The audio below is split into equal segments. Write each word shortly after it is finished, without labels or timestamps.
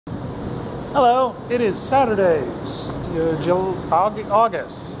Hello, it is Saturday,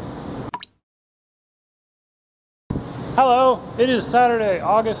 August. Hello, it is Saturday,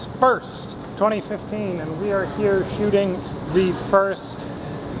 August 1st, 2015, and we are here shooting the first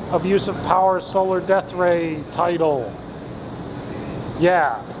Abuse of Power Solar Death Ray title.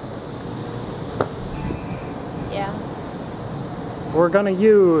 Yeah. Yeah. We're gonna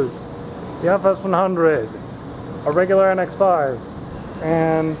use the FS100, a regular NX5,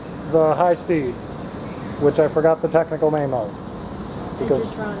 and the high speed, which I forgot the technical name of.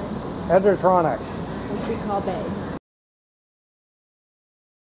 Edgertronic. Which we call Bay.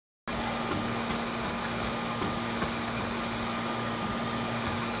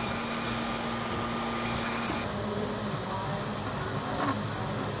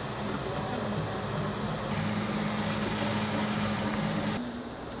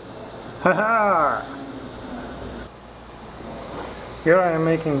 Haha! Here I am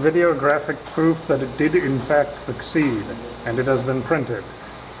making videographic proof that it did in fact succeed, and it has been printed.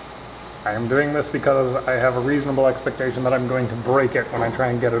 I am doing this because I have a reasonable expectation that I'm going to break it when I try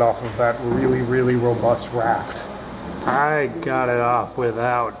and get it off of that really, really robust raft. I got it off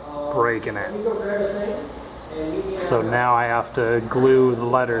without breaking it. So now I have to glue the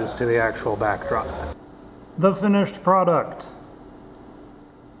letters to the actual backdrop. The finished product.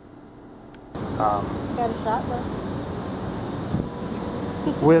 Got a shot list.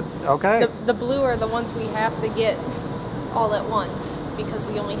 Okay. The blue are the ones we have to get all at once because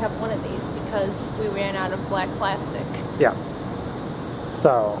we only have one of these because we ran out of black plastic. Yes.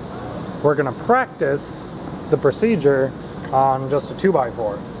 So we're gonna practice the procedure on just a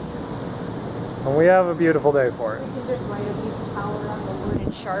 2x4. And we have a beautiful day for it. We can just write Abuse of Power on the word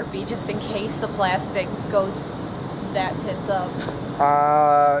in Sharpie just in case the plastic goes that tits up.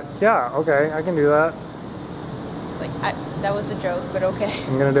 Yeah, okay, I can do that. That was a joke, but okay.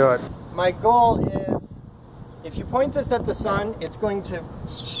 I'm gonna do it. My goal is, if you point this at the sun, it's going to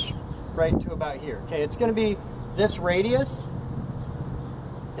right to about here. Okay, it's going to be this radius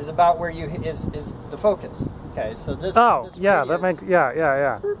is about where you is the focus. Okay, so this. Oh, this yeah, radius, that makes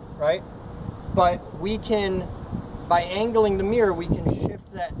yeah. Right, but we can, by angling the mirror, we can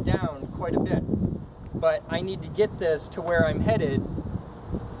shift that down quite a bit. But I need to get this to where I'm headed,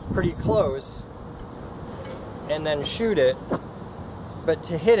 pretty close, and then shoot it. But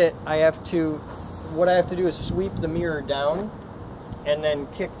to hit it, what I have to do is sweep the mirror down and then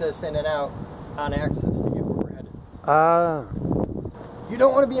kick this in and out on axis to get where we're headed. You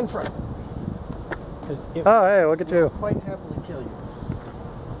don't want to be in front. Oh, hey, look at you. Quite happily kill you.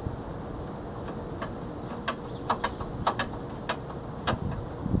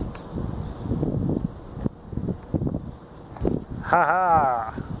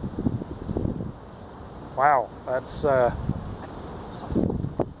 Haha. Wow, that's It's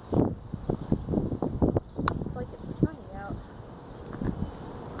like it's sunny out.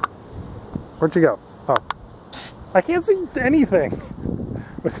 Where'd you go? Oh. I can't see anything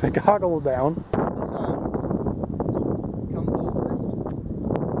with the goggles down. Put this on. Come over.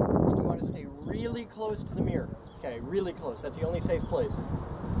 And you want to stay really close to the mirror. Okay, really close. That's the only safe place.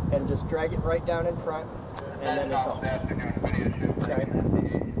 And just drag it right down in front, and then it's off. Okay?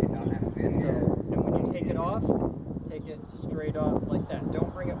 So, and when you take it off, take it straight off like that.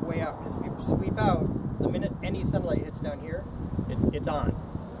 Don't bring it way out, because if you sweep out, the minute any sunlight hits down here, it's on.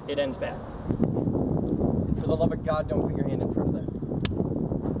 It ends bad. And for the love of God, don't put your hand in front of that.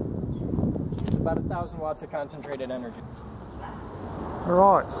 It's about 1,000 watts of concentrated energy.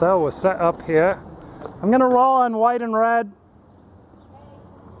 Alright, so we're set up here. I'm gonna roll on white and red.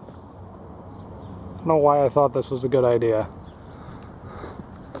 I don't know why I thought this was a good idea.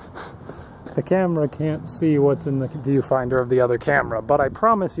 The camera can't see what's in the viewfinder of the other camera, but I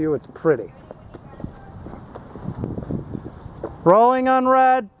promise you it's pretty. Rolling on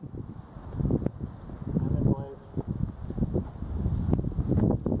red.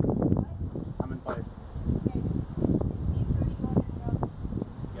 I'm in place.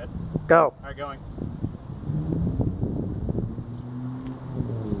 Good? Go. Alright, going.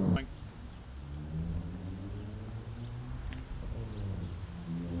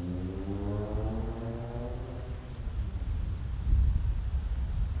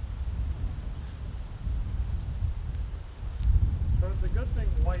 So it's a good thing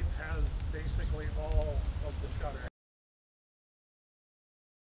white has basically all of the shutter.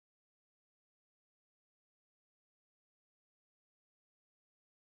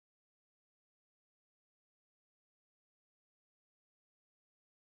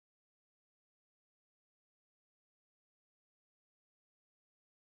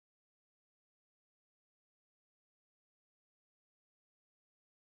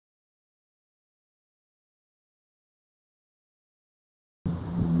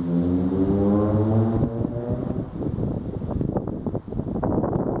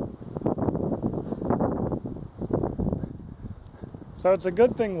 So it's a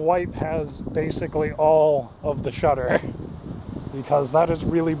good thing white has basically all of the shutter because that is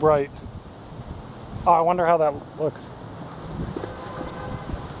really bright. Oh, I wonder how that looks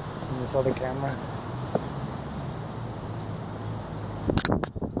in this other camera.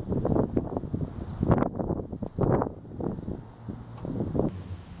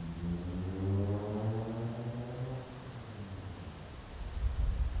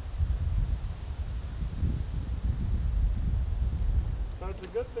 So it's a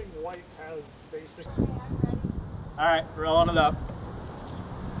good thing white has basically... All right, rolling it up.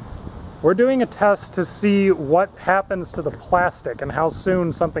 We're doing a test to see what happens to the plastic and how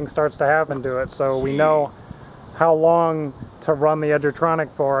soon something starts to happen to it, so we know how long to run the Edgertronic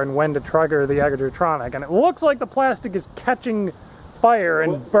for and when to trigger the Edgertronic. And it looks like the plastic is catching fire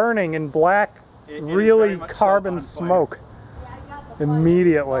and burning in black, really carbon smoke Yeah, I got the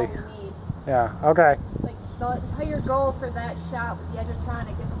immediately. fire, that's all we need. Yeah, okay. Like, the entire goal for that shot with the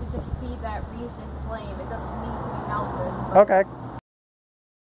Edgertronic is to just see that wreath in flame. It doesn't need to be melted. But Okay.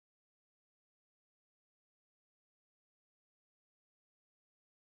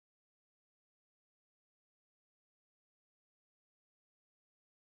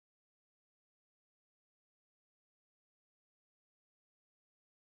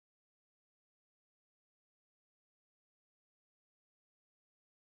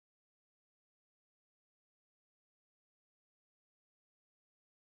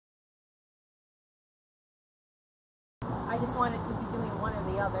 I just wanted to be doing one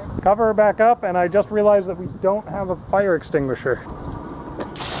or the other. Cover her back up, and I just realized that we don't have a fire extinguisher.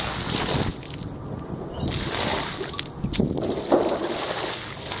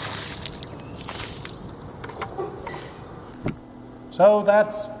 So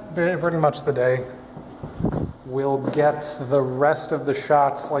that's pretty much the day. We'll get the rest of the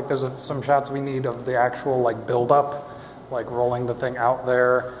shots, like there's some shots we need of the actual like build up, like rolling the thing out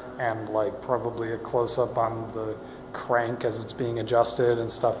there, and like probably a close-up on the crank as it's being adjusted and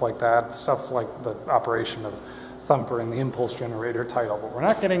stuff like that. Stuff like the operation of Thumper and the impulse generator title, but we're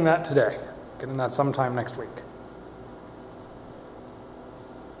not getting that today. Getting that sometime next week.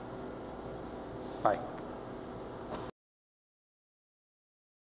 Bye.